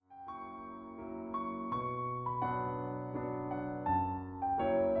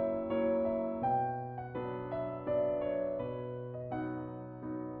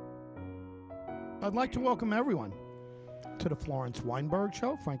I'd like to welcome everyone to the Florence Weinberg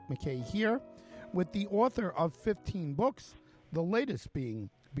Show. Frank MacKay here with the author of 15 books, the latest being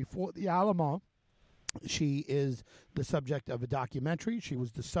Before the Alamo. She is the subject of a documentary. She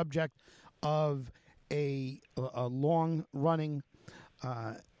was the subject of a long-running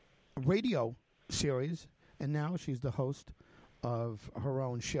radio series, and now she's the host of her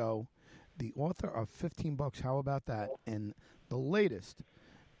own show, the author of 15 books. How about that? And the latest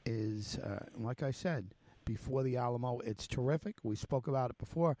is, like I said, Before the Alamo. It's terrific. We spoke about it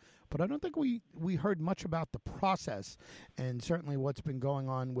before, but I don't think we heard much about the process and certainly what's been going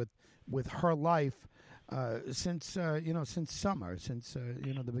on with her life since summer, since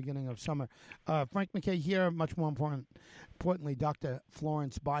the beginning of summer. Frank MacKay here. Much more importantly, Dr.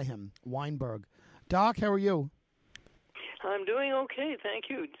 Florence Weinberg. Doc, how are you? I'm doing okay, thank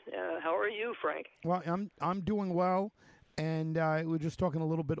you. How are you, Frank? Well, I'm doing well. And we were just talking a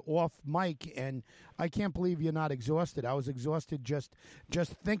little bit off mic, and I can't believe you're not exhausted. I was exhausted just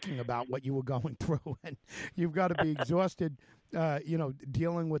thinking about what you were going through, and you've got to be exhausted,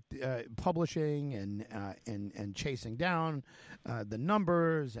 dealing with publishing and chasing down the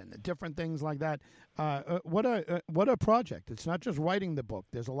numbers and the different things like that. What a project! It's not just writing the book.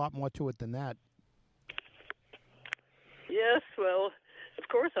 There's a lot more to it than that. Yes, well, of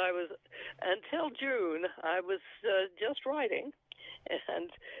course, until June, I was just writing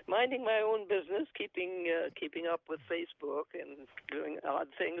and minding my own business, keeping up with Facebook and doing odd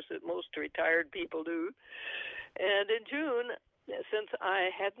things that most retired people do. And in June, since I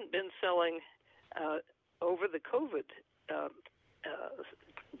hadn't been selling over the COVID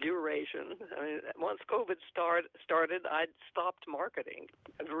duration, I mean, once COVID started, I'd stopped marketing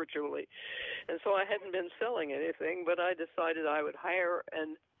virtually. And so I hadn't been selling anything, but I decided I would hire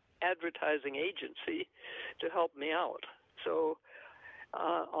an advertising agency to help me out. So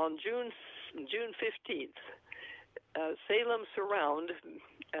on June 15th, Salem Surround,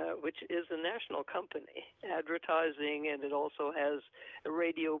 which is a national company, advertising, and it also has a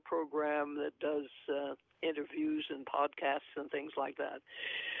radio program that does interviews and podcasts and things like that.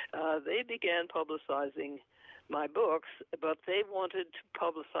 They began publicizing my books, but they wanted to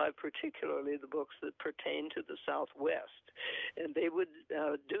publicize particularly the books that pertain to the Southwest. And they would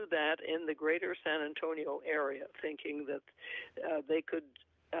do that in the greater San Antonio area, thinking that they could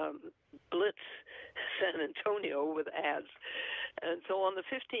blitz San Antonio with ads. And so on the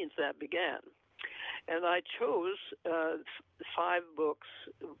 15th, that began. And I chose 5 books,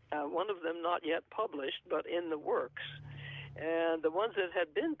 one of them not yet published, but in the works. And the ones that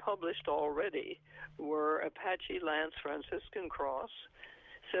had been published already were Apache Lance Franciscan Cross,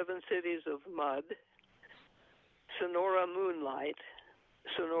 7 Cities of Mud, Sonora Moonlight,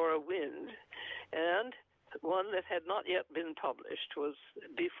 Sonora Wind, and one that had not yet been published was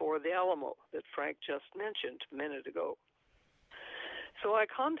Before the Alamo that Frank just mentioned a minute ago. So I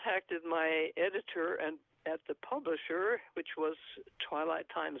contacted my editor and at the publisher, which was Twilight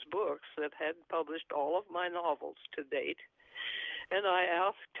Times Books, that had published all of my novels to date, and I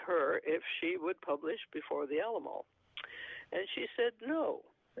asked her if she would publish Before the Alamo. And she said no.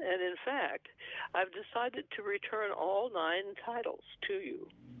 And in fact, I've decided to return all 9 titles to you.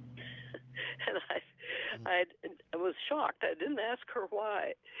 And I was shocked. I didn't ask her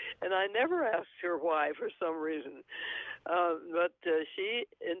why. And I never asked her why for some reason. But she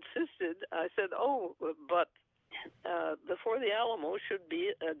insisted. I said, but Before the Alamo should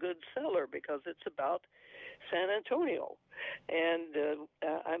be a good seller because it's about San Antonio. And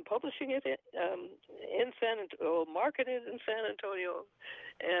I'm publishing it in San Antonio, marketed in San Antonio.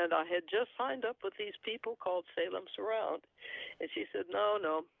 And I had just signed up with these people called Salem Surround. And she said, no,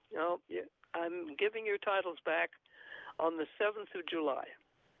 I'm giving your titles back on the 7th of July.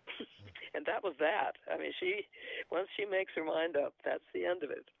 And that was that. I mean, once she makes her mind up, that's the end of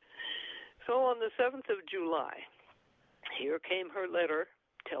it. So on the 7th of July, here came her letter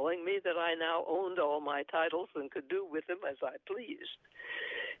telling me that I now owned all my titles and could do with them as I pleased.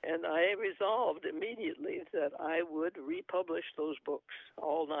 And I resolved immediately that I would republish those books,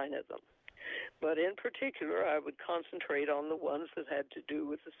 all 9 of them. But in particular, I would concentrate on the ones that had to do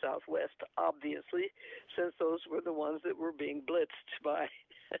with the Southwest, obviously, since those were the ones that were being blitzed by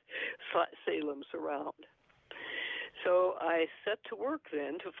Salem Surround. So I set to work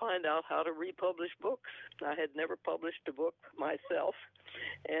then to find out how to republish books. I had never published a book myself,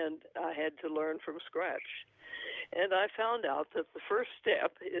 and I had to learn from scratch. And I found out that the first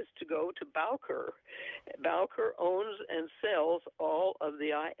step is to go to Bowker. Bowker owns and sells all of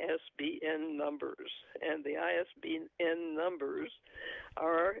the ISBN numbers, and the ISBN numbers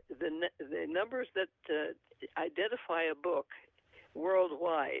are the numbers that identify a book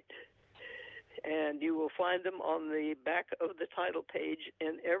worldwide. And you will find them on the back of the title page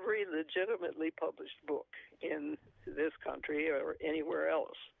in every legitimately published book in this country or anywhere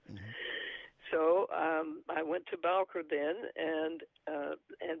else. Mm-hmm. So I went to Bowker then and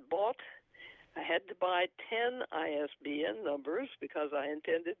bought. I had to buy 10 ISBN numbers because I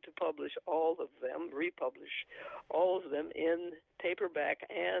intended to publish all of them, republish all of them in paperback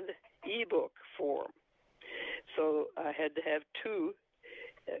and ebook form. So I had to have two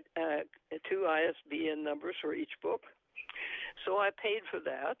ISBN numbers for each book. So I paid for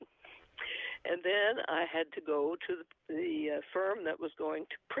that. And then I had to go to the firm that was going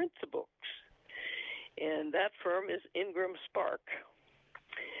to print the books. And that firm is Ingram Spark.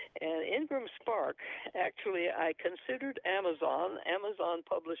 And Ingram Spark, actually, I considered Amazon. Amazon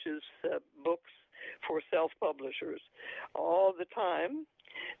publishes books for self-publishers all the time.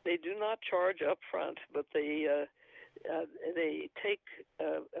 They do not charge up front, but they take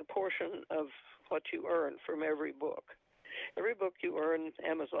a portion of what you earn from every book. Every book you earn,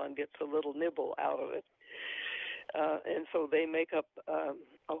 Amazon gets a little nibble out of it. And so they make up a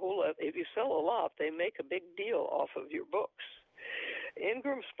whole lot. If you sell a lot, they make a big deal off of your books.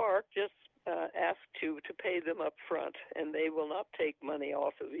 Ingram Spark just asked you to pay them up front, and they will not take money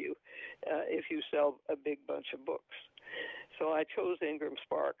off of you if you sell a big bunch of books. So I chose Ingram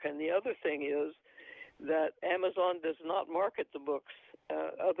Spark. And the other thing is that Amazon does not market the books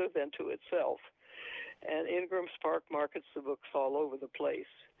other than to itself. And Ingram Spark markets the books all over the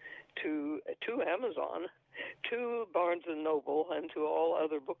place to Amazon, to Barnes and Noble, and to all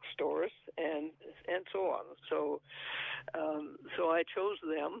other bookstores, and so on. So I chose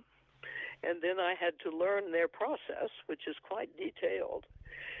them, and then I had to learn their process, which is quite detailed.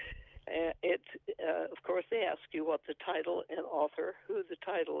 Of course, they ask you what the title and author, who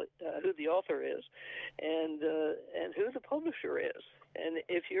the author is, and who the publisher is. And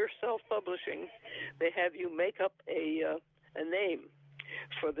if you're self-publishing, they have you make up a name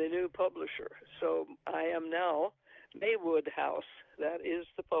for the new publisher. So I am now Maywood House. That is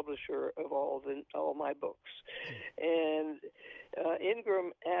the publisher of all my books. And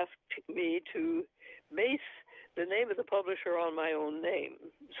Ingram asked me to base the name of the publisher on my own name.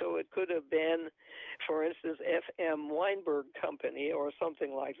 So it could have been, for instance, F.M. Weinberg Company or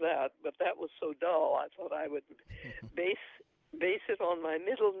something like that, but that was so dull, I thought I would base it on my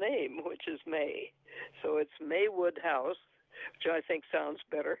middle name, which is May. So it's Maywood House, which I think sounds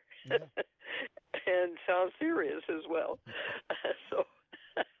better, yeah. And sounds serious as well.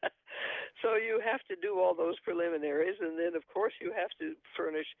 So you have to do all those preliminaries, and then, of course, you have to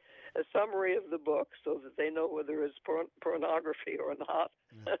furnish a summary of the book so that they know whether it's pornography or not,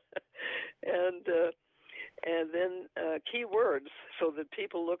 and then keywords so that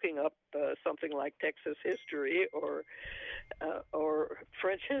people looking up something like Texas history or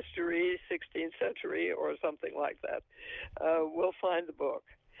French history, 16th century, or something like that, will find the book.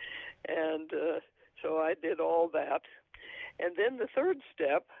 And so I did all that. And then the third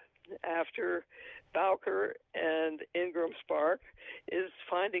step, after Bowker and Ingram Spark, is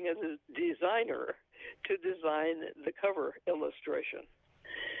finding a designer to design the cover illustration.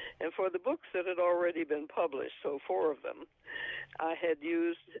 And for the books that had already been published, so 4 of them, I had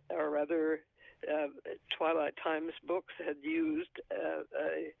used, or rather, Twilight Times Books had used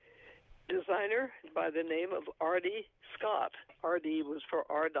a designer by the name of R.D. Scott. R.D. was for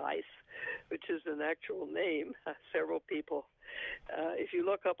Ardice, which is an actual name. Several people, if you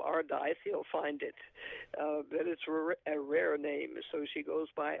look up Ardice, you'll find it. But it's a rare name, so she goes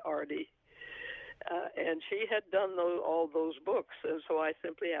by R.D. And she had done all those books, and so I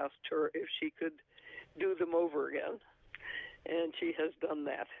simply asked her if she could do them over again. And she has done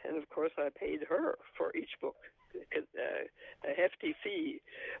that. And, of course, I paid her for each book a hefty fee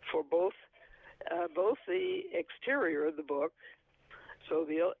for both the exterior of the book, so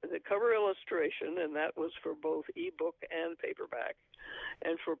the cover illustration, and that was for both ebook and paperback,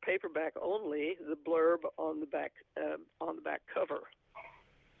 and for paperback only, the blurb on the back cover.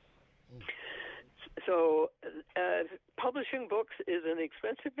 So publishing books is an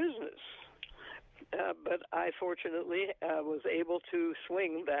expensive business. But I fortunately was able to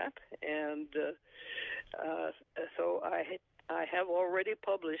swing that, and so I have already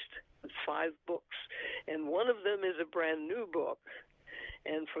published 5 books, and one of them is a brand new book.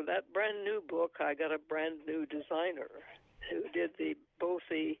 And for that brand new book, I got a brand new designer who did both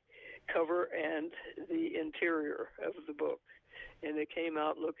the cover and the interior of the book, and it came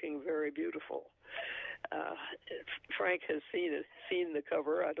out looking very beautiful. Frank has seen the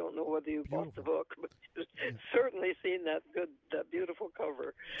cover. I don't know whether you bought the book, but certainly seen that beautiful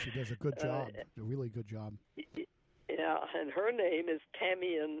cover. She does a good job, a really good job. Yeah, and her name is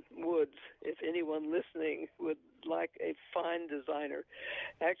Tamian Woods, if anyone listening would like a fine designer.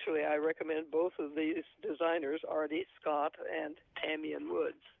 Actually, I recommend both of these designers, Artie Scott and Tamian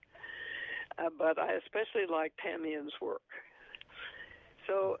Woods. But I especially like Tamian's work.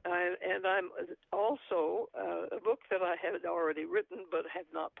 So, I'm also a book that I had already written but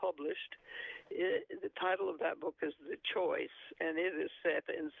had not published. The title of that book is The Choice, and it is set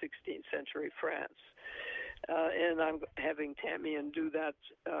in 16th century France. And I'm having Tamian do that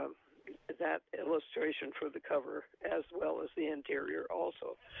illustration for the cover as well as the interior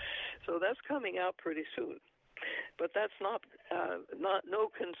also. So that's coming out pretty soon. But that's not no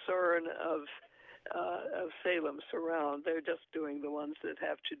concern of Salem surround. They're just doing the ones that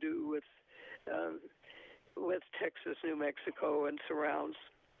have to do with Texas, New Mexico, and surrounds,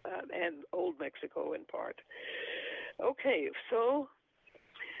 and Old Mexico in part. Okay, so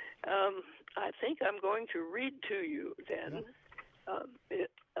I think I'm going to read to you then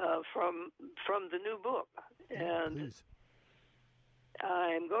from the new book, and please.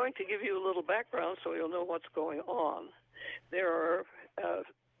 I'm going to give you a little background so you'll know what's going on. There are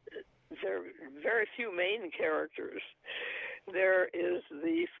very few main characters. There is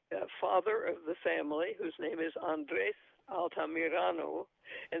the father of the family, whose name is Andres Altamirano,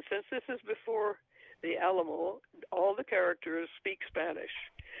 and since this is before the Alamo, all the characters speak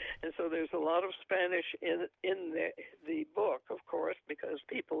Spanish. And so there's a lot of Spanish in the book, of course, because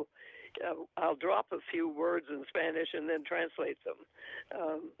people, I'll drop a few words in Spanish and then translate them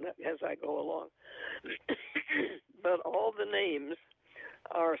as I go along. But all the names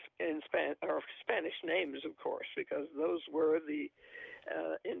are Spanish names, of course, because those were the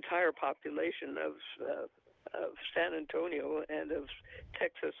entire population of San Antonio and of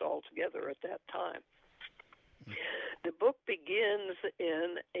Texas altogether at that time. The book begins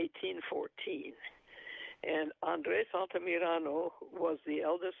in 1814, and Andres Altamirano was the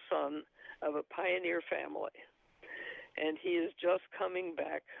eldest son of a pioneer family, and he is just coming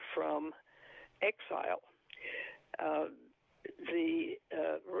back from exile. The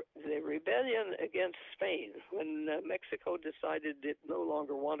rebellion against Spain, when Mexico decided it no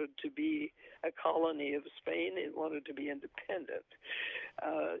longer wanted to be a colony of Spain, it wanted to be independent.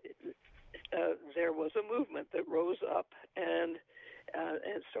 There was a movement that rose up and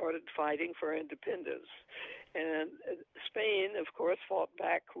started fighting for independence. And Spain, of course, fought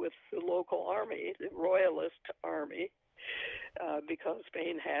back with the local army, the Royalist army, because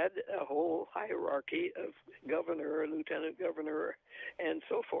Spain had a whole hierarchy of governor, lieutenant governor, and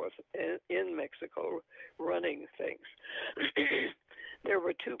so forth in Mexico running things. There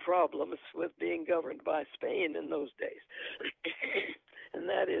were two problems with being governed by Spain in those days. And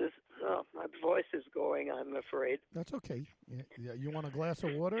that is, my voice is going, I'm afraid. That's okay. Yeah, you want a glass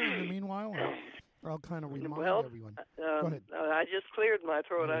of water in the meanwhile? Or I'll kind of remind everyone. Go ahead. I just cleared my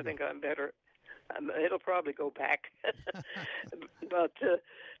throat. I think I'm better. It'll probably go back. But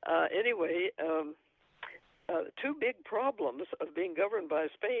anyway, two big problems of being governed by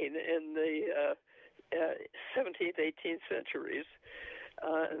Spain in the 17th, 18th centuries,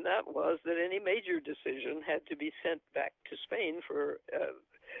 and that was that any major decision had to be sent back to Spain for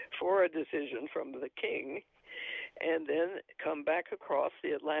a decision from the king, and then come back across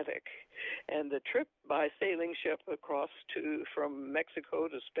the Atlantic. And the trip by sailing ship across from Mexico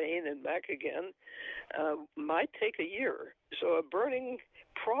to Spain and back again might take a year. So a burning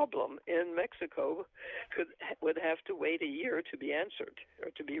problem in Mexico would have to wait a year to be answered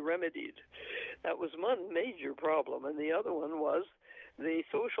or to be remedied. That was one major problem, and the other one was the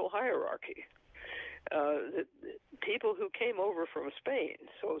social hierarchy. The people who came over from Spain,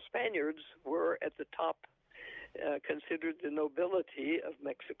 so Spaniards were at the top, considered the nobility of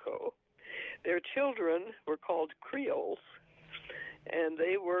Mexico. Their children were called Creoles, and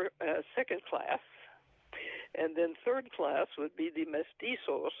they were second class. And then third class would be the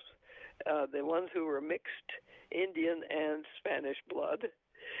mestizos, the ones who were mixed Indian and Spanish blood.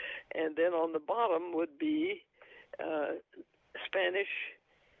 And then on the bottom would be Spanish,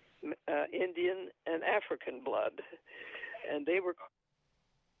 Indian, and African blood. And they were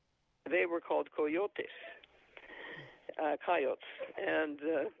called coyotes. Coyotes,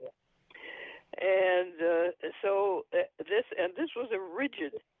 so this was a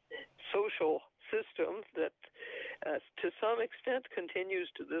rigid social system that, to some extent,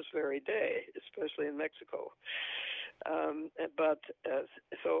 continues to this very day, especially in Mexico.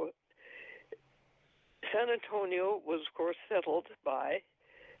 So San Antonio was, of course, settled by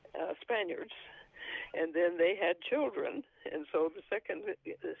Spaniards, And then they had children, and so the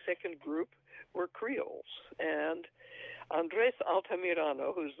second group were Creoles. And Andres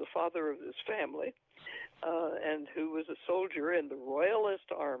Altamirano, who's the father of this family, and who was a soldier in the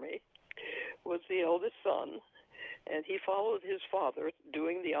Royalist Army, was the eldest son, and he followed his father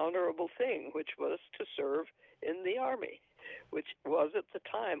doing the honorable thing, which was to serve in the army, which was at the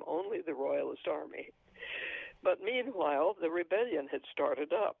time only the Royalist Army. But meanwhile, the rebellion had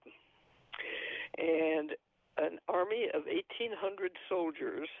started up, and an army of 1,800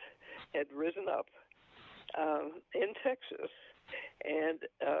 soldiers had risen up in Texas and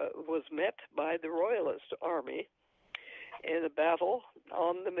was met by the Royalist Army in a battle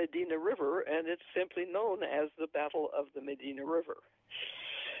on the Medina River, and it's simply known as the Battle of the Medina River.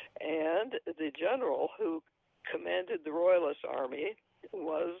 And the general who commanded the Royalist Army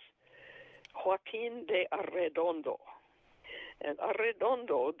was Joaquin de Arredondo. And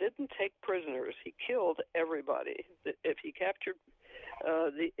Arredondo didn't take prisoners. He killed everybody. If he captured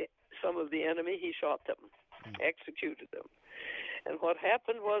some of the enemy, he shot them, executed them. And what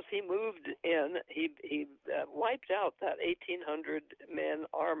happened was he moved in, he wiped out that 1,800-man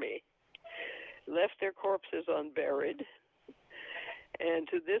army, left their corpses unburied, and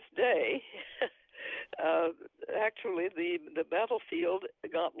to this day, actually the battlefield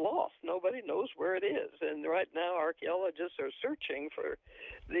got lost. Nobody knows where it is, and right now archaeologists are searching for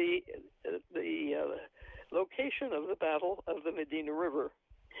the location of the Battle of the Medina River.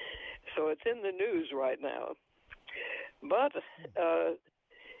 So it's in the news right now. But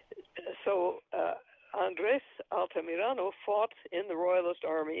Andres Altamirano fought in the Royalist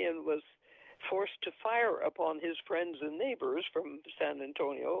Army and was forced to fire upon his friends and neighbors from San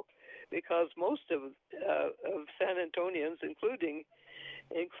Antonio, because most of San Antonians, including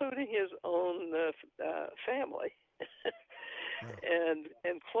his own family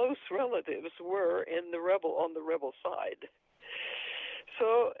and close relatives, were on the rebel side.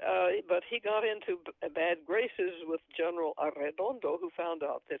 So, but he got into bad graces with General Arredondo, who found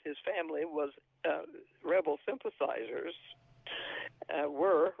out that his family was rebel sympathizers,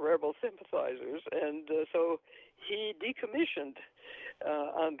 and so he decommissioned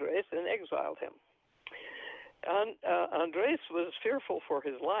Andres and exiled him. Andres was fearful for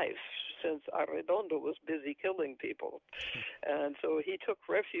his life since Arredondo was busy killing people, and so he took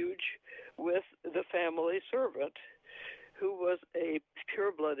refuge with the family servant, who was a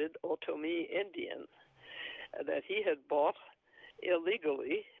pure-blooded Otomi Indian that he had bought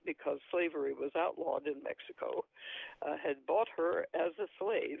illegally because slavery was outlawed in Mexico, had bought her as a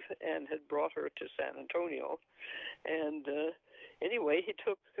slave and had brought her to San Antonio. And anyway, he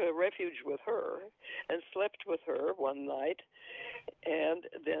took refuge with her and slept with her one night and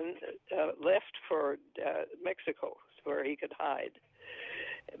then left for Mexico where he could hide.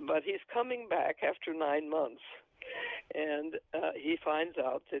 But he's coming back after 9 months, and he finds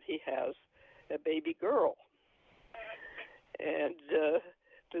out that he has a baby girl. And the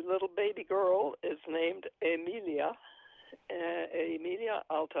little baby girl is named Emilia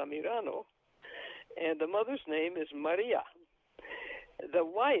Altamirano, and the mother's name is Maria. The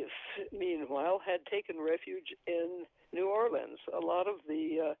wife, meanwhile, had taken refuge in New Orleans. A lot of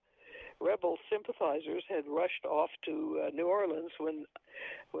the rebel sympathizers had rushed off to New Orleans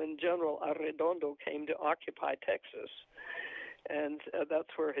when General Arredondo came to occupy Texas, and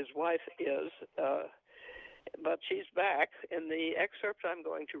that's where his wife is. But she's back in the excerpt I'm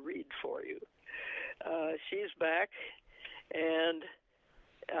going to read for you. She's back, and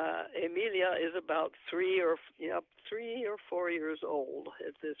Emilia is about 3 or 4 years old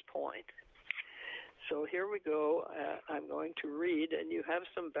at this point. So here we go. I'm going to read, and you have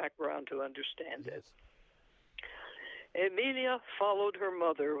some background to understand it. Emilia followed her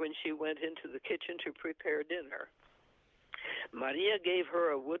mother when she went into the kitchen to prepare dinner. Maria gave her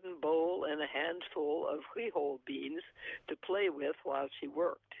a wooden bowl and a handful of frijol beans to play with while she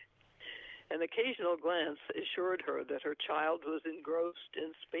worked. An occasional glance assured her that her child was engrossed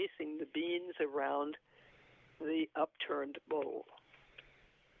in spacing the beans around the upturned bowl.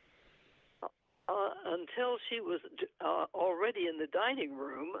 Until she was already in the dining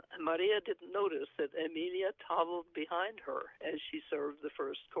room, Maria didn't notice that Emilia toddled behind her as she served the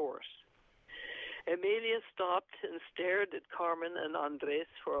first course. Emilia stopped and stared at Carmen and Andres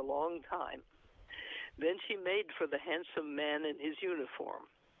for a long time. Then she made for the handsome man in his uniform.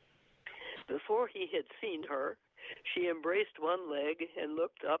 Before he had seen her, she embraced one leg and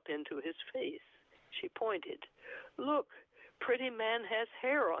looked up into his face. She pointed. "Look, pretty man has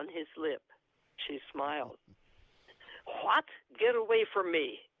hair on his lip." She smiled. "What? Get away from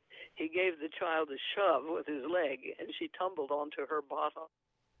me." He gave the child a shove with his leg, and she tumbled onto her bottom.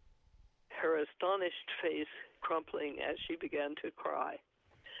 her astonished face crumpling as she began to cry.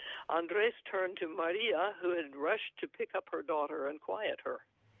 Andres turned to Maria, who had rushed to pick up her daughter and quiet her.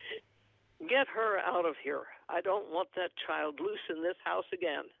 "Get her out of here. I don't want that child loose in this house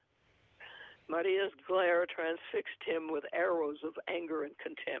again." Maria's glare transfixed him with arrows of anger and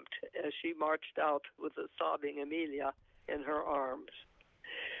contempt as she marched out with the sobbing Emilia in her arms.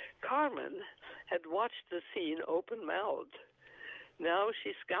 Carmen had watched the scene open-mouthed. Now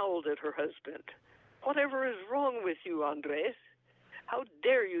she scowled at her husband. "Whatever is wrong with you, Andres? How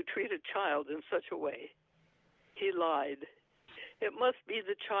dare you treat a child in such a way?" He lied. "It must be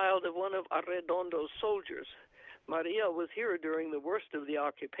the child of one of Arredondo's soldiers. Maria was here during the worst of the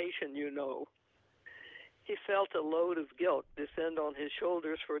occupation, you know." He felt a load of guilt descend on his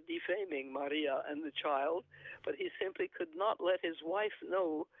shoulders for defaming Maria and the child, but he simply could not let his wife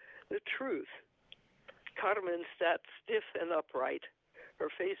know the truth. Carmen sat stiff and upright, her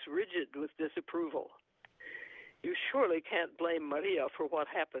face rigid with disapproval. "You surely can't blame Maria for what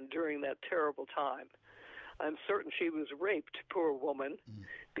happened during that terrible time. I'm certain she was raped, poor woman.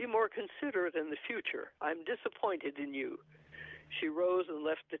 Be more considerate in the future. I'm disappointed in you." She rose and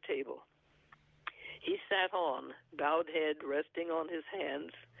left the table. He sat on, bowed head resting on his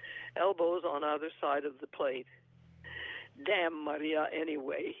hands, elbows on either side of the plate. "Damn Maria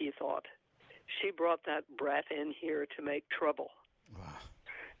anyway," he thought. "She brought that brat in here to make trouble." Wow.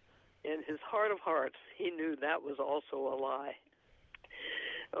 In his heart of hearts, he knew that was also a lie.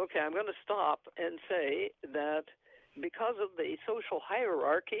 Okay, I'm going to stop and say that because of the social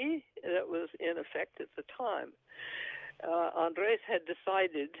hierarchy that was in effect at the time, Andres had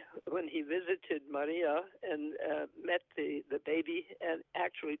decided when he visited Maria and met the baby and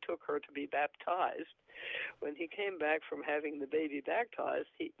actually took her to be baptized. When he came back from having the baby baptized,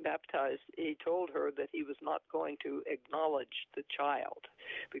 he told her that he was not going to acknowledge the child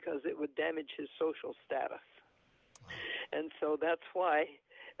because it would damage his social status. And so that's why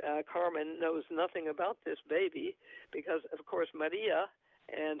Carmen knows nothing about this baby because, of course, Maria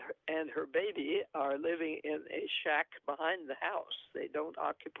and her baby are living in a shack behind the house. They don't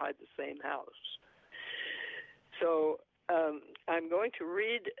occupy the same house. So I'm going to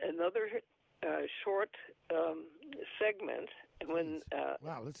read another short segment when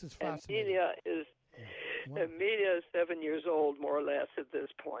wow, this is fascinating. Emilia is 7 years old, more or less, at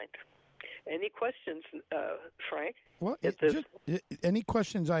this point. Any questions, Frank? Well, any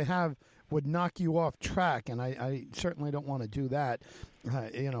questions I have would knock you off track, and I certainly don't want to do that.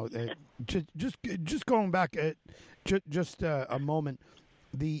 Just going back just a moment,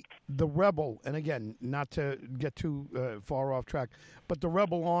 the rebel, and again, not to get too far off track, but the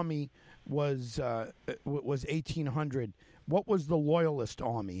rebel army was 1,800. What was the Loyalist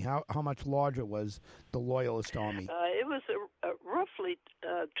army? How much larger was the Loyalist army? It was roughly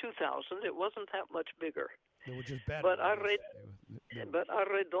 2,000. It wasn't that much bigger. They were just better. But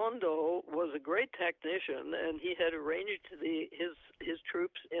Arredondo was a great technician, and he had arranged his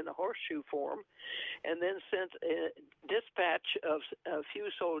troops in a horseshoe form, and then sent a dispatch of a few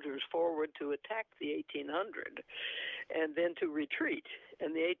soldiers forward to attack the 1,800, and then to retreat.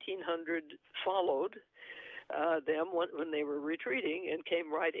 And the 1,800 followed them when they were retreating and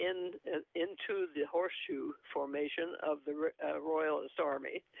came right into the horseshoe formation of the Royalist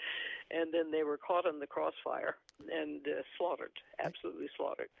Army, and then they were caught in the crossfire and slaughtered, absolutely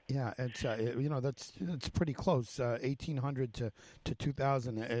slaughtered. Yeah, it's that's pretty close. 1,800 to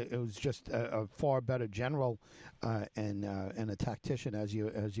 2,000. It was just a far better general and a tactician, as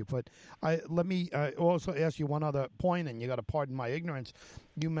you put. Let me also ask you one other point, and you got to pardon my ignorance.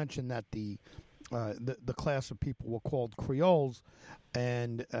 You mentioned that the class of people were called Creoles,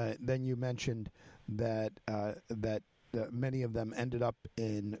 and then you mentioned that many of them ended up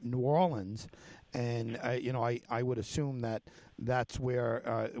in New Orleans, and I would assume that that's where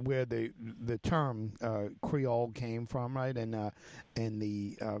the term Creole came from, right? And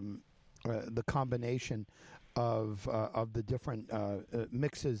the combination of the different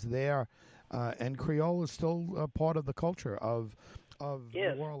mixes there, and Creole is still part of the culture of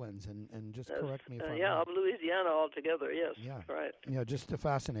yes. New Orleans, and just correct me if I'm yeah, wrong. of Louisiana altogether, yes. Yeah. Right. Yeah, just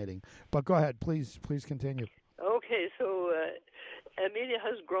fascinating. But go ahead, please continue. Okay, so Emilia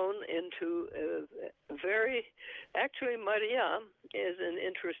has grown into actually Maria is an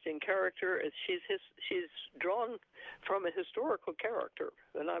interesting character. She's drawn from a historical character.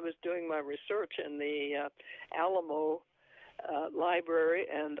 When I was doing my research in the Alamo Library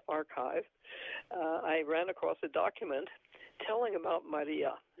and Archive, I ran across a document telling about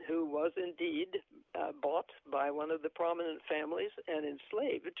Maria, who was indeed bought by one of the prominent families and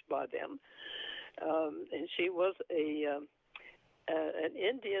enslaved by them. And she was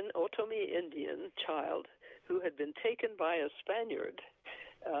an Otomi Indian child who had been taken by a Spaniard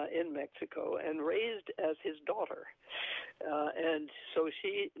in Mexico and raised as his daughter. And so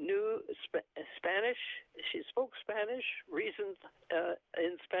she knew Spanish. She spoke Spanish, reasoned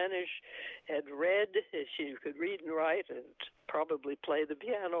in Spanish, had read. She could read and write and probably play the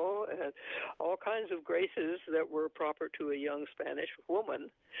piano, and all kinds of graces that were proper to a young Spanish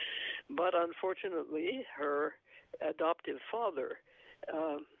woman. But unfortunately, her adoptive father,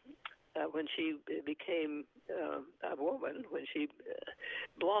 when she became a woman, when she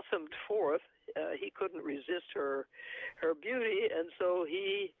blossomed forth, he couldn't resist her beauty, and so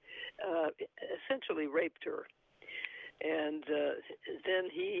he essentially raped her. And then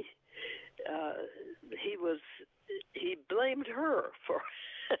he blamed her for,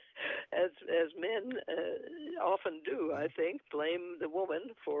 as men often do, I think, blame the woman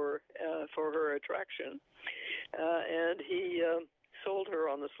for her attraction, and he sold her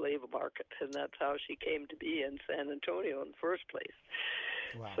on the slave market, and that's how she came to be in San Antonio in the first place.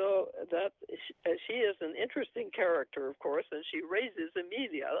 Wow. So that she is an interesting character, of course, and she raises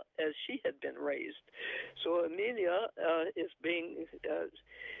Emilia as she had been raised. So Emilia is being,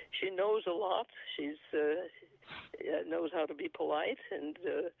 she knows a lot. She's knows how to be polite, and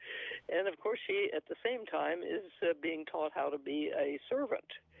of course she, at the same time, is being taught how to be a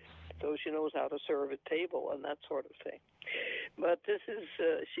servant. So she knows how to serve at table and that sort of thing. But this is,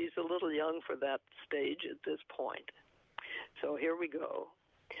 she's a little young for that stage at this point. So here we go.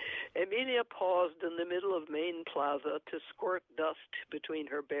 Emilia paused in the middle of Main Plaza to squirt dust between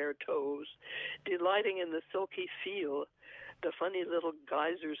her bare toes, delighting in the silky feel, the funny little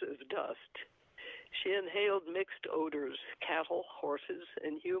geysers of dust. She inhaled mixed odors, cattle, horses,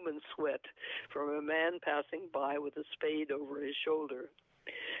 and human sweat from a man passing by with a spade over his shoulder.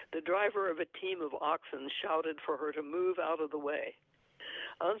 The driver of a team of oxen shouted for her to move out of the way.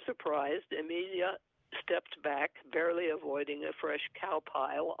 Unsurprised, Emilia stepped back, barely avoiding a fresh cow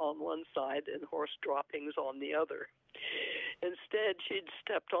pile on one side and horse droppings on the other. Instead, she'd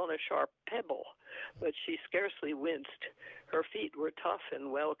stepped on a sharp pebble, but she scarcely winced. Her feet were tough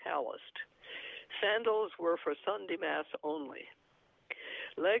and well calloused. Sandals were for Sunday Mass only.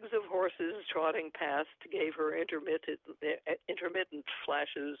 Legs of horses trotting past gave her intermittent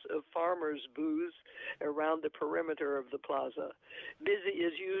flashes of farmers' booths around the perimeter of the plaza, busy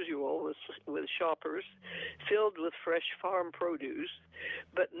as usual with shoppers, filled with fresh farm produce,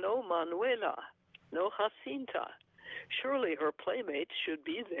 but no Manuela, no Jacinta. Surely her playmates should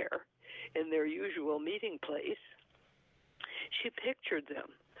be there, in their usual meeting place. She pictured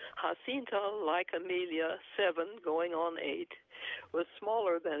them. Jacinta, like Emilia, 7 going on 8, was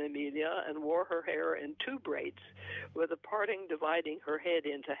smaller than Emilia and wore her hair in 2 braids, with a parting dividing her head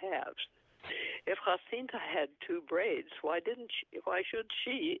into halves. If Jacinta had 2 braids, why should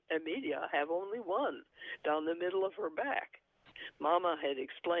she, Emilia, have only 1 down the middle of her back? Mama had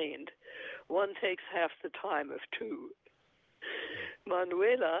explained, 1 takes half the time of 2.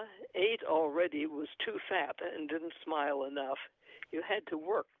 Manuela, 8 already, was too fat and didn't smile enough. You had to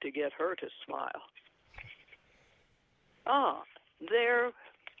work to get her to smile.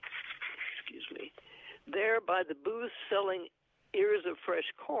 There by the booth selling ears of fresh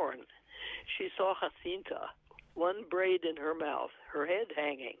corn, she saw Jacinta, 1 braid in her mouth, her head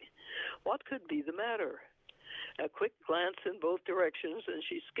hanging. What could be the matter? A quick glance in both directions, and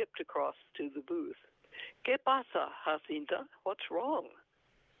she skipped across to the booth. ¿Qué pasa, Jacinta? What's wrong?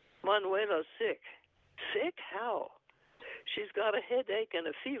 Manuela's sick. Sick? How? She's got a headache and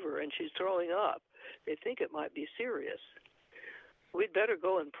a fever, and she's throwing up. They think it might be serious. We'd better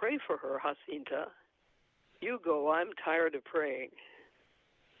go and pray for her, Jacinta. You go. I'm tired of praying.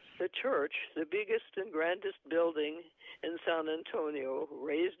 The church, the biggest and grandest building in San Antonio,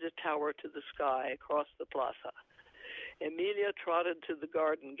 raised a tower to the sky across the plaza. Emilia trotted to the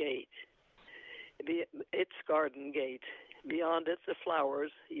garden gate. Its garden gate. Beyond it, the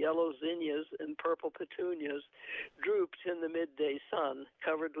flowers, yellow zinnias and purple petunias, drooped in the midday sun,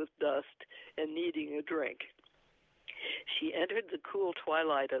 covered with dust and needing a drink. She entered the cool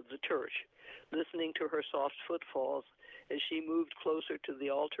twilight of the church, listening to her soft footfalls as she moved closer to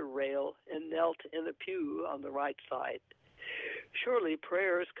the altar rail and knelt in a pew on the right side. Surely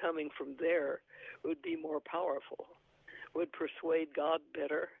prayers coming from there would be more powerful, would persuade God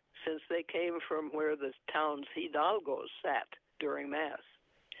better, since they came from where the town's hidalgos sat during Mass.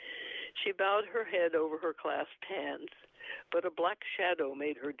 She bowed her head over her clasped hands, but a black shadow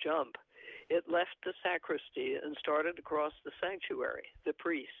made her jump. It left the sacristy and started across the sanctuary, the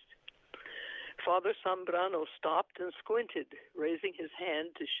priest. Father Zambrano stopped and squinted, raising his hand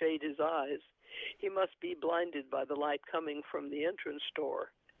to shade his eyes. He must be blinded by the light coming from the entrance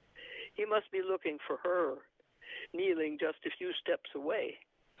door. He must be looking for her, kneeling just a few steps away.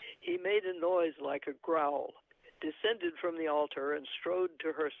 He made a noise like a growl, descended from the altar, and strode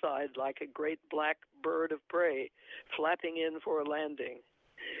to her side like a great black bird of prey, flapping in for a landing.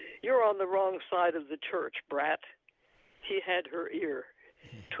 "You're on the wrong side of the church, brat." He had her ear,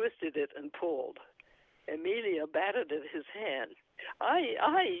 twisted it, and pulled. Emilia batted at his hand.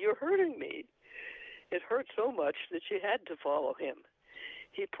 Aye, you're hurting me." It hurt so much that she had to follow him.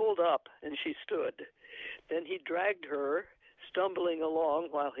 He pulled up, and she stood. Then he dragged her, stumbling along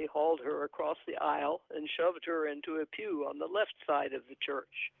while he hauled her across the aisle and shoved her into a pew on the left side of the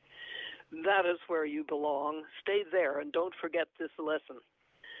church. "That is where you belong. Stay there and don't forget this lesson."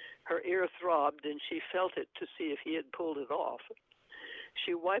 Her ear throbbed, and she felt it to see if he had pulled it off.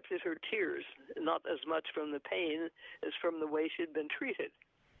 She wiped at her tears, not as much from the pain as from the way she'd been treated.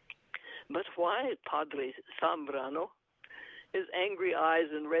 "But why, Padre Zambrano?" His angry eyes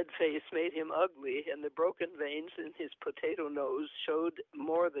and red face made him ugly, and the broken veins in his potato nose showed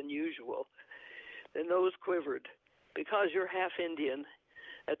more than usual. The nose quivered. "Because you're half Indian,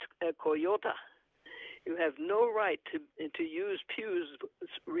 a coyote. You have no right to use pews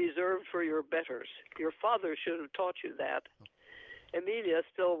reserved for your betters. Your father should have taught you that." Emilia,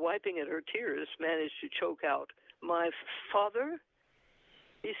 still wiping at her tears, managed to choke out, "My father?"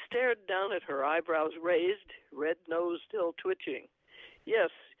 He stared down at her, eyebrows raised, red nose still twitching. "Yes,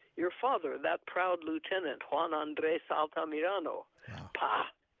 your father, that proud lieutenant, Juan Andres Altamirano. Wow. Pah,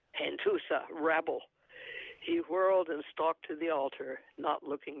 gentuza, rabble." He whirled and stalked to the altar, not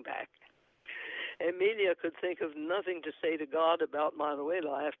looking back. Emilia could think of nothing to say to God about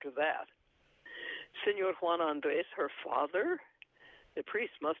Manuela after that. Senor Juan Andres, her father? The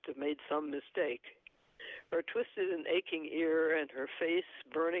priest must have made some mistake. Her twisted and aching ear and her face,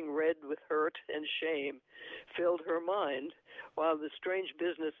 burning red with hurt and shame, filled her mind, while the strange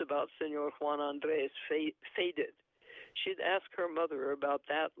business about Senor Juan Andres faded. She'd ask her mother about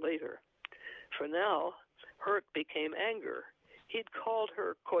that later. For now, hurt became anger. He'd called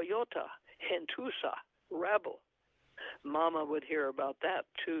her coyote, gentuza, rabble. Mama would hear about that,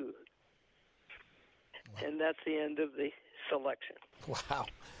 too. Wow. And that's the end of the selection. Wow.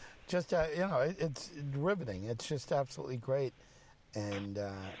 Just, it's riveting. It's just absolutely great. And,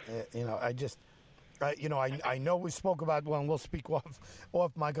 I know we spoke about, well, we'll speak off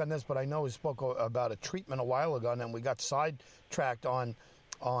mic on this, but I know we spoke about a treatment a while ago, and then we got sidetracked on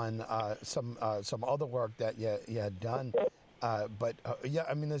some other work that you had done.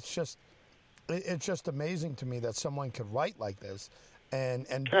 It's just amazing to me that someone could write like this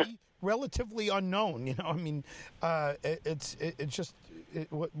and be relatively unknown.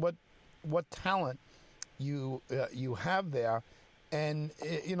 What talent you have there, and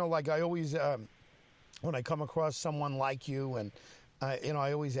like I always when I come across someone like you, and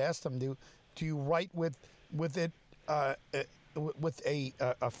I always ask them, do you write with it with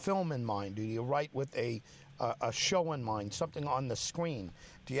a film in mind? Do you write with a show in mind, something on the screen?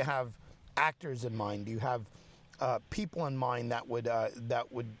 Do you have actors in mind? Do you have people in mind that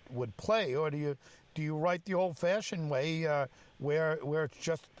would play, or do you write the old-fashioned way where it's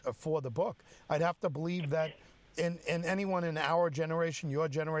just for the book? I'd have to believe that in anyone in our generation, your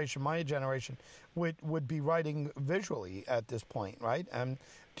generation, my generation, would be writing visually at this point, right? And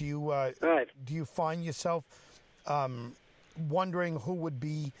do you find yourself wondering who would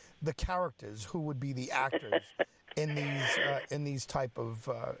be the characters, who would be the actors in these type of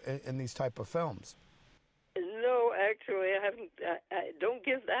films? No, actually, I haven't. I don't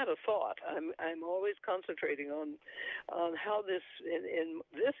give that a thought. I'm always concentrating on how this, in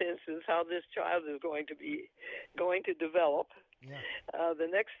this instance, how this child is going to develop. Yeah. The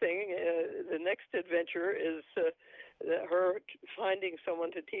next adventure is her finding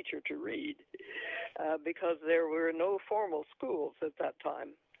someone to teach her to read, because there were no formal schools at that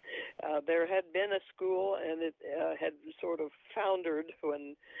time. There had been a school, and it had sort of foundered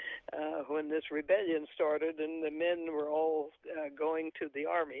when this rebellion started, and the men were all going to the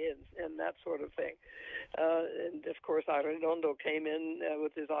army and that sort of thing. And of course, Arredondo came in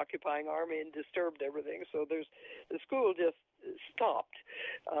with his occupying army and disturbed everything. So the school just stopped,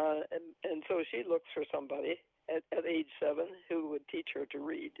 and so she looks for somebody at age 7 who would teach her to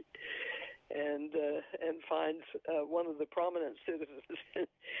read. And finds one of the prominent citizens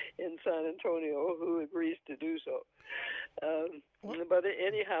in San Antonio who agrees to do so. But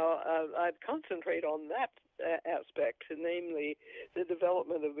anyhow, I'd concentrate on that aspect, namely the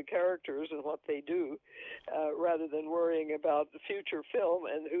development of the characters and what they do, rather than worrying about the future film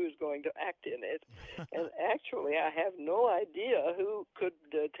and who's going to act in it. And actually, I have no idea who could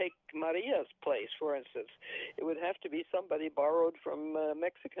take Maria's place, for instance. It would have to be somebody borrowed from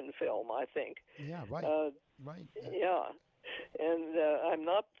Mexican film, I think. Yeah, right. Right. Yeah. And I'm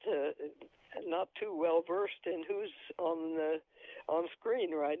not too well versed in who's on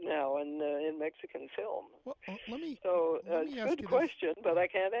screen right now in Mexican film. Well, let me ask good question, but I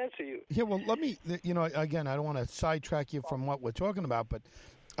can't answer you. Yeah, well, let me. Again, I don't want to sidetrack you from what we're talking about, but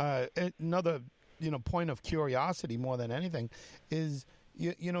another point of curiosity more than anything is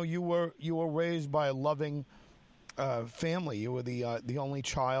you were raised by a loving family. You were the only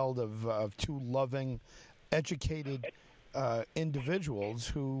child of two loving, educated individuals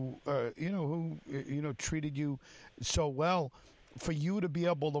who treated you so well. For you to be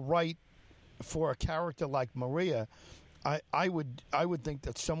able to write for a character like Maria, I would think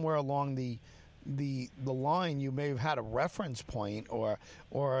that somewhere along the line you may have had a reference point, or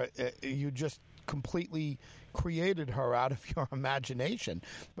you just completely created her out of your imagination.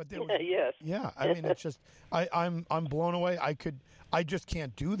 But there was, yes, yeah. I mean, it's just I'm blown away. I just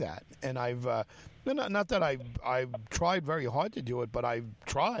can't do that, and I've not that I've tried very hard to do it, but I've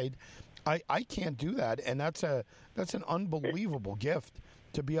tried. I can't do that, and that's an unbelievable gift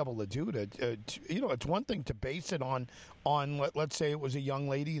to be able to do. It's one thing to base it on let's say it was a young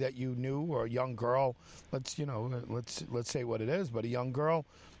lady that you knew, or a young girl. Let's say what it is, but a young girl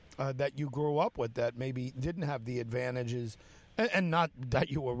that you grew up with that maybe didn't have the advantages, and not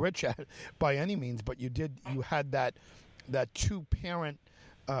that you were rich at by any means, but you had that 2-parent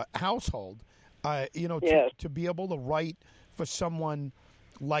household. Yes. To be able to write for someone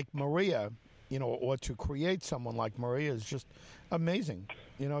like Maria, or to create someone like Maria is just amazing.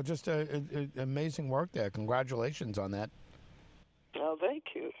 Just amazing work there. Congratulations on that. Oh,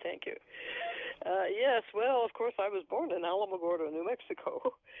 thank you. Yes, well, of course, I was born in Alamogordo, New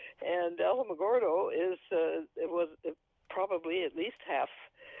Mexico, and Alamogordo was probably at least half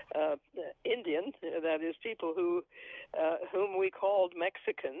Indian. That is, people whom we called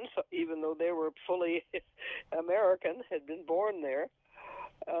Mexicans, even though they were fully American, had been born there.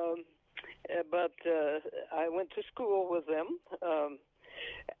 But I went to school with them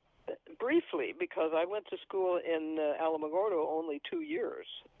briefly, because I went to school in Alamogordo only 2 years,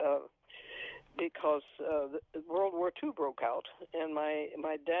 because World War II broke out, and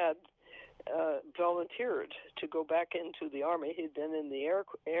my dad volunteered to go back into the Army. He'd been in the Air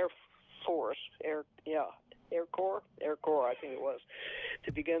Corps, I think it was,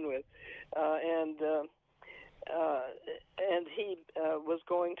 to begin with, and he was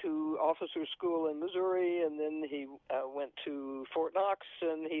going to officer school in Missouri, and then he went to Fort Knox,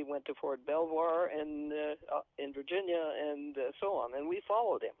 and he went to Fort Belvoir in Virginia, and so on. And we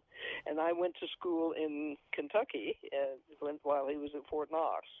followed him. And I went to school in Kentucky while he was at Fort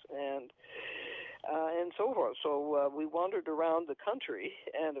Knox, and so forth. So we wandered around the country,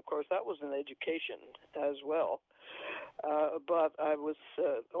 and of course that was an education as well. But I was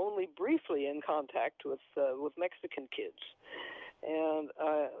only briefly in contact with Mexican kids, and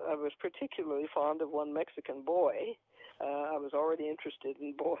I was particularly fond of one Mexican boy. I was already interested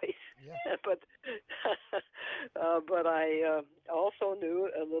in boys, yeah. but I also knew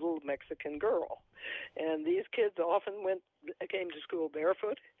a little Mexican girl, and these kids often came to school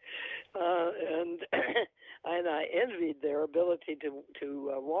barefoot, and and I envied their ability to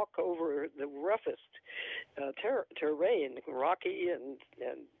walk over the roughest terrain, rocky and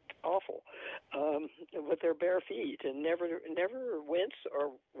awful, with their bare feet, and never wince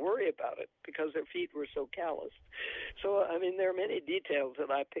or worry about it because their feet were so calloused. So, I mean, there are many details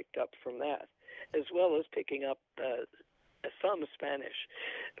that I picked up from that, as well as picking up some Spanish,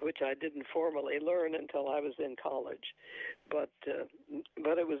 which I didn't formally learn until I was in college. But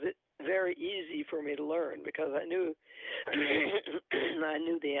it was very easy for me to learn because I knew I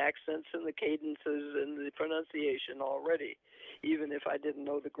knew the accents and the cadences and the pronunciation already, even if I didn't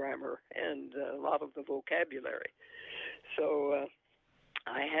know the grammar and a lot of the vocabulary. So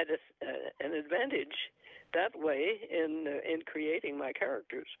I had an advantage that way in creating my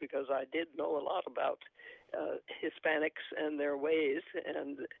characters, because I did know a lot about Hispanics and their ways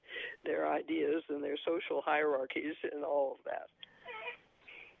and their ideas and their social hierarchies and all of that.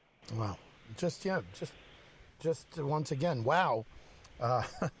 Wow. Just once again, wow.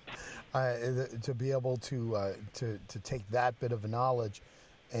 To be able to take that bit of knowledge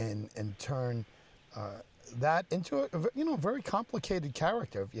and turn that into a very complicated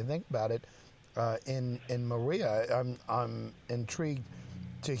character, if you think about it. In Maria, I'm intrigued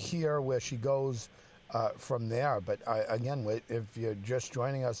to hear where she goes from there. But again, if you're just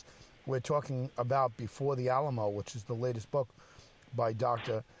joining us, we're talking about Before the Alamo, which is the latest book by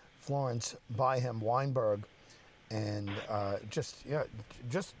Dr. Florence Weinberg, and just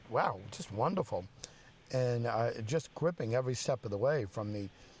wow, just wonderful, and just gripping every step of the way from the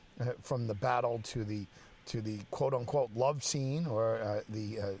battle to the quote unquote love scene, or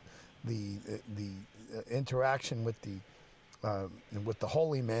the interaction with the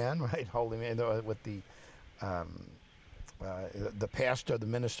holy man, right? Holy man, with the pastor, the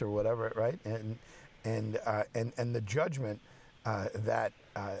minister, whatever, right? And the judgment that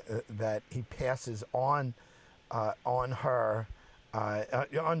he passes on her,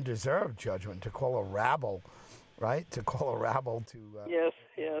 undeserved judgment, to call a rabble, right? To call a rabble to yes.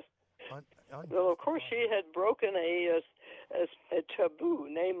 Well, of course, she had broken a taboo,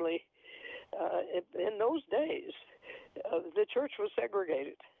 namely, in those days, the church was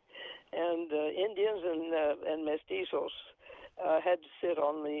segregated, and Indians and mestizos had to sit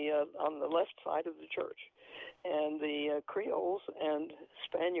on the left side of the church, and the Creoles and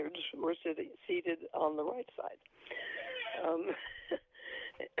Spaniards were seated on the right side.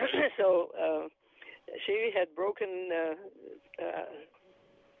 So she had broken the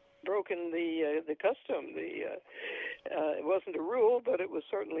custom. It wasn't a rule, but it was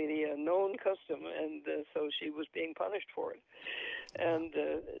certainly the known custom, and so she was being punished for it. And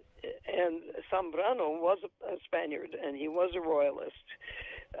Zambrano was a Spaniard, and he was a royalist,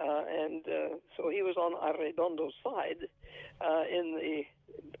 and so he was on Arredondo's side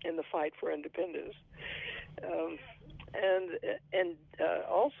in the fight for independence. And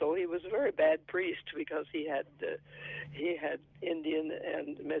also he was a very bad priest, because he had Indian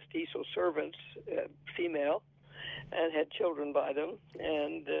and mestizo servants, female, and had children by them,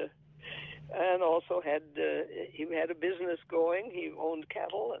 and also he had a business going. He owned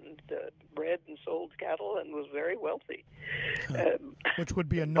cattle and bred and sold cattle, and was very wealthy. Which would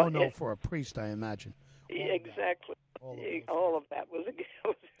be a no-no for a priest, I imagine. Exactly. All of that was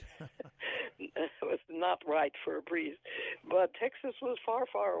was not right for a priest. But Texas was far,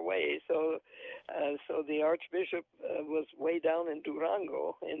 far away, so the archbishop was way down in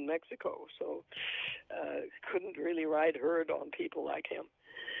Durango in Mexico, so couldn't really ride herd on people like him.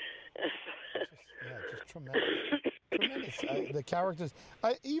 Just tremendous. The characters,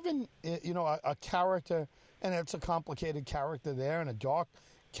 even a character, and it's a complicated character there, and a dark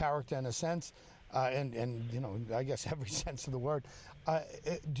character in a sense, and I guess every sense of the word.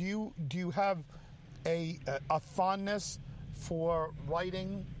 Do you have a fondness for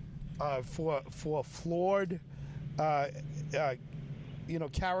writing for flawed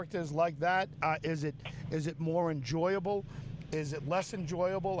characters like that? Is it more enjoyable? Is it less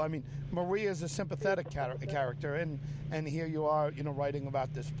enjoyable? I mean, Maria is a sympathetic character, and here you are, writing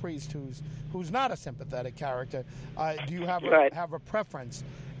about this priest who's not a sympathetic character. Do you have a preference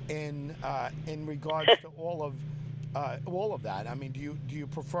in regards to all of that? I mean, do you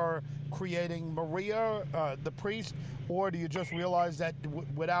prefer creating Maria, the priest, or do you just realize that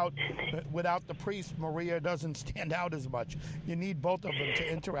without the priest, Maria doesn't stand out as much? You need both of them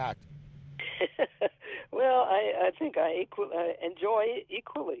to interact. Well, I think I enjoy it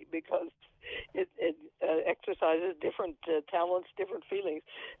equally, because it exercises different talents, different feelings.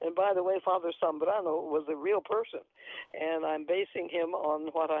 And by the way, Father Zambrano was a real person, and I'm basing him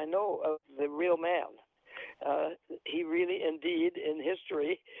on what I know of the real man. He really, indeed, in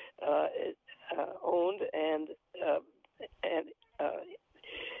history, owned and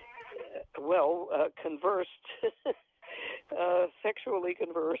conversed, sexually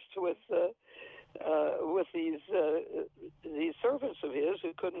conversed with these servants of his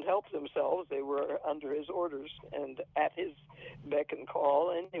who couldn't help themselves. They were under his orders and at his beck and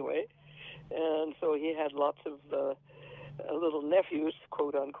call anyway. And so he had lots of little nephews,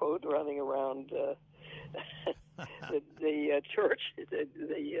 quote unquote, running around the church.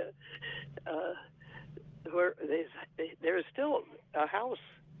 Where there's still a house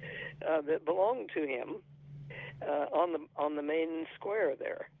that belonged to him on the main square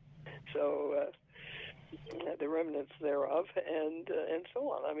there. So the remnants thereof, and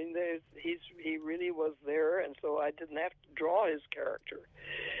so on. I mean, he really was there, and so I didn't have to draw his character.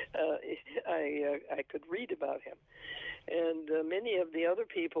 I could read about him, and many of the other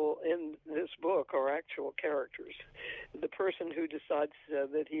people in this book are actual characters. The person who decides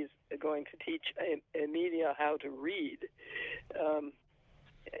that he's going to teach Emilia how to read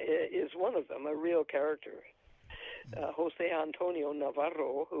is one of them, a real character. Jose Antonio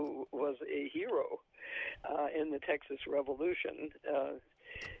Navarro, who was a hero in the Texas Revolution,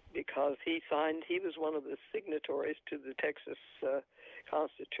 because he was one of the signatories to the Texas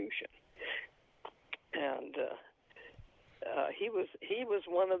Constitution. and he was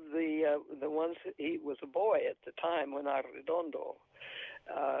one of the ones. He was a boy at the time when Arredondo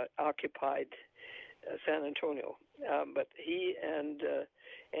occupied San Antonio, but he and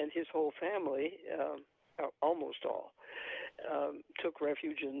his whole family, almost all, took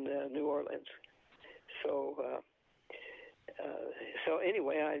refuge in New Orleans. So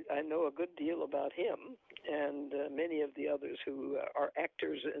anyway, I know a good deal about him and many of the others who are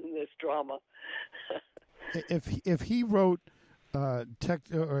actors in this drama. If he wrote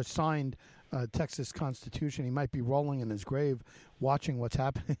or signed Texas Constitution, he might be rolling in his grave, watching what's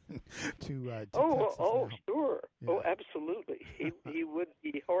happening to Texas now. Sure. Yeah. Oh, absolutely. He would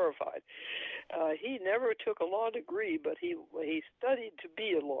be horrified. He never took a law degree, but he studied to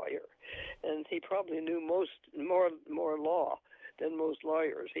be a lawyer, and he probably knew more law than most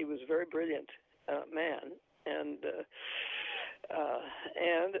lawyers. He was a very brilliant man, and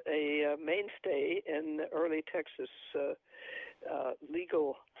a mainstay in early Texas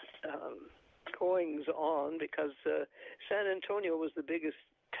legal goings on, because San Antonio was the biggest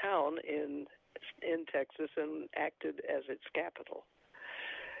town in Texas and acted as its capital.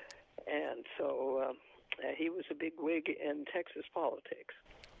 And so he was a big wig in Texas politics.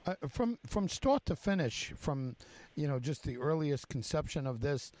 From start to finish, from just the earliest conception of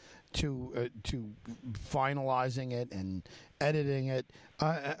this to finalizing it and editing it,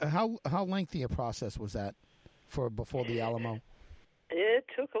 how lengthy a process was that for before the Alamo? It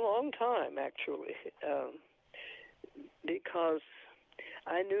took a long time, actually, because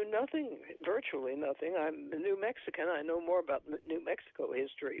I knew nothing, virtually nothing. I'm a New Mexican. I know more about New Mexico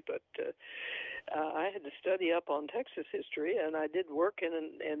history, but I had to study up on Texas history, and I did work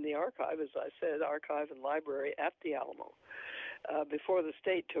in the archive, as I said, archive and library at the Alamo, before the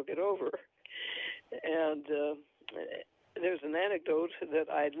state took it over. And there's an anecdote that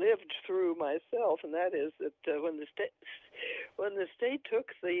I lived through myself, and that is that when the state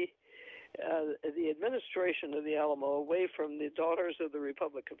took the administration of the Alamo away from the Daughters of the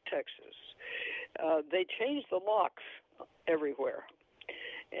Republic of Texas, they changed the locks everywhere,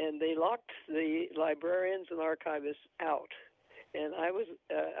 and they locked the librarians and archivists out. And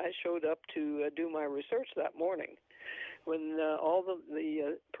I showed up to do my research that morning, when all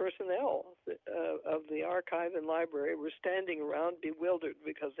the personnel of the archive and library were standing around bewildered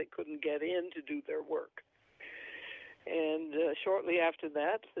because they couldn't get in to do their work. And shortly after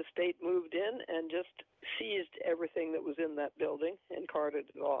that, the state moved in and just seized everything that was in that building and carted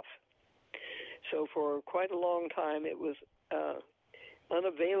it off. So for quite a long time, it was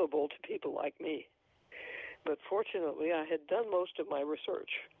unavailable to people like me. But fortunately, I had done most of my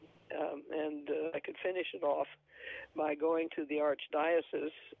research, and I could finish it off by going to the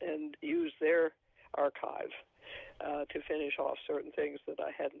archdiocese and use their archive to finish off certain things that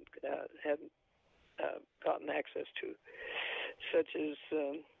I hadn't gotten access to, such as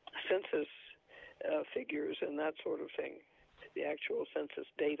census figures and that sort of thing, the actual census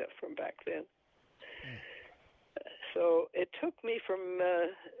data from back then. So it took me from,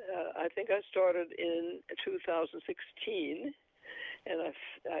 I think I started in 2016, and I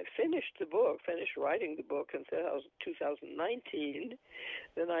finished writing the book in 2019.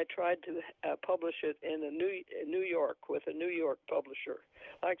 Then I tried to publish it in New York with a New York publisher,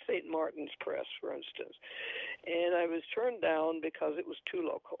 like St. Martin's Press, for instance. And I was turned down because it was too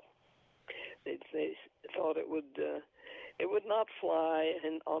local. They thought it would not fly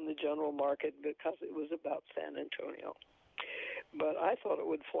on the general market because it was about San Antonio. But I thought it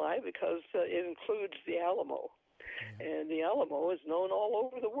would fly because it includes the Alamo. And the Alamo is known all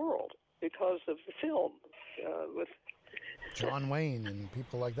over the world because of the film with John Wayne and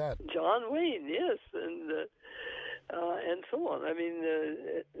people like that. John Wayne, yes, and so on. I mean,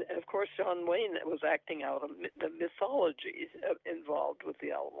 of course, John Wayne was acting out the mythology involved with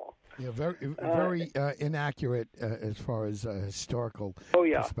the Alamo. Yeah, very inaccurate as far as historical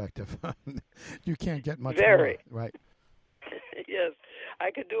perspective. You can't get much more, right? Yes, I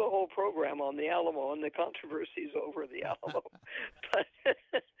could do a whole program on the Alamo and the controversies over the Alamo.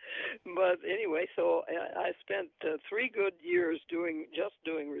 But anyway, so I spent 3 good years doing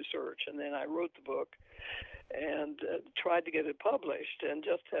research, and then I wrote the book and tried to get it published, and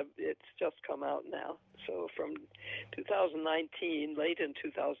it's just come out now. So from 2019, late in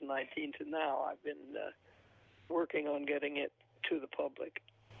 2019 to now, I've been working on getting it to the public.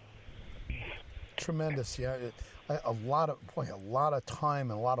 Tremendous, yeah. A lot of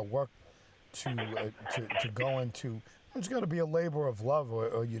time and a lot of work to go into. It's got to be a labor of love,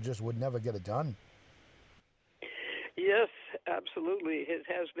 or you just would never get it done. Yes, absolutely. It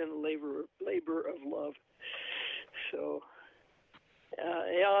has been a labor of love. So,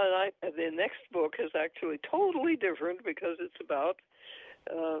 The next book is actually totally different because it's about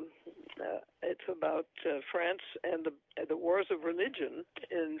France and the wars of religion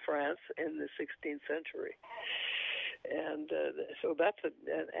in France in the 16th century, and so that's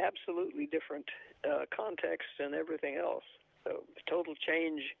an absolutely different context and everything else. So total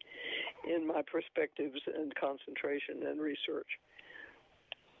change in my perspectives and concentration and research.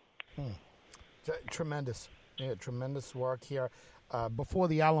 Tremendous. Yeah, tremendous work here. Before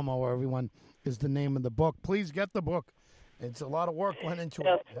the Alamo, everyone, is the name of the book. Please get the book. It's a lot of work went into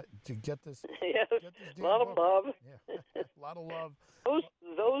it to get this. Yes, get this a lot of love. Yeah, a lot of love.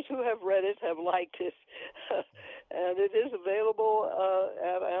 Those who have read it have liked it, and it is available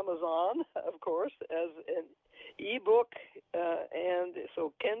at Amazon, of course, as an ebook, and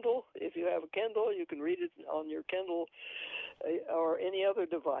so Kindle. If you have a Kindle, you can read it on your Kindle or any other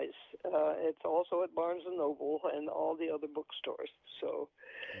device. It's also at Barnes & Noble and all the other bookstores. So,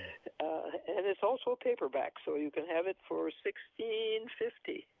 and it's also a paperback, so you can have it for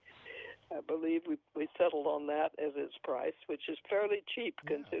 $16.50. I believe we settled on that as its price, which is fairly cheap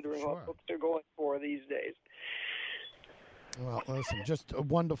considering what books are going for these days. Well, listen, just a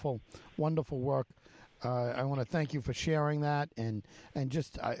wonderful, wonderful work. I want to thank you for sharing that, and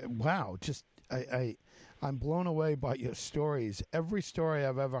just wow, just I'm blown away by your stories. Every story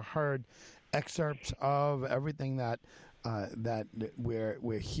I've ever heard, excerpts of everything that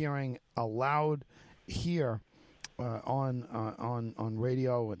we're hearing aloud here on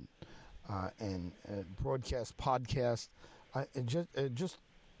radio and broadcast, podcast. Just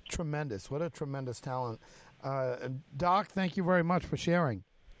tremendous. What a tremendous talent. Doc, thank you very much for sharing.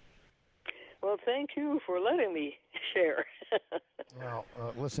 Well, thank you for letting me share. Well,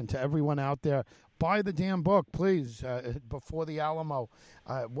 listen, to everyone out there, buy the damn book, please, Before the Alamo.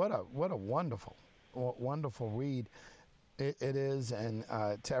 What a wonderful, wonderful read it is. And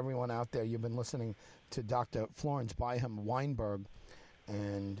to everyone out there, you've been listening to Dr. Florence Weinberg.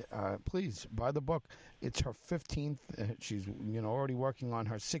 And please buy the book. It's her 15th. She's already working on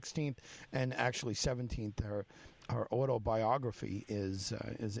her 16th and actually 17th. Her autobiography is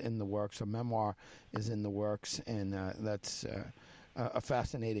in the works. Her memoir is in the works, and that's a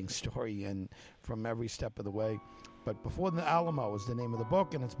fascinating story, and from every step of the way. But Before the Alamo is the name of the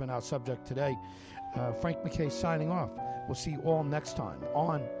book, and it's been our subject today. Frank MacKay signing off. We'll see you all next time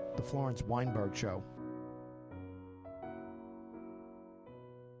on the Florence Weinberg Show.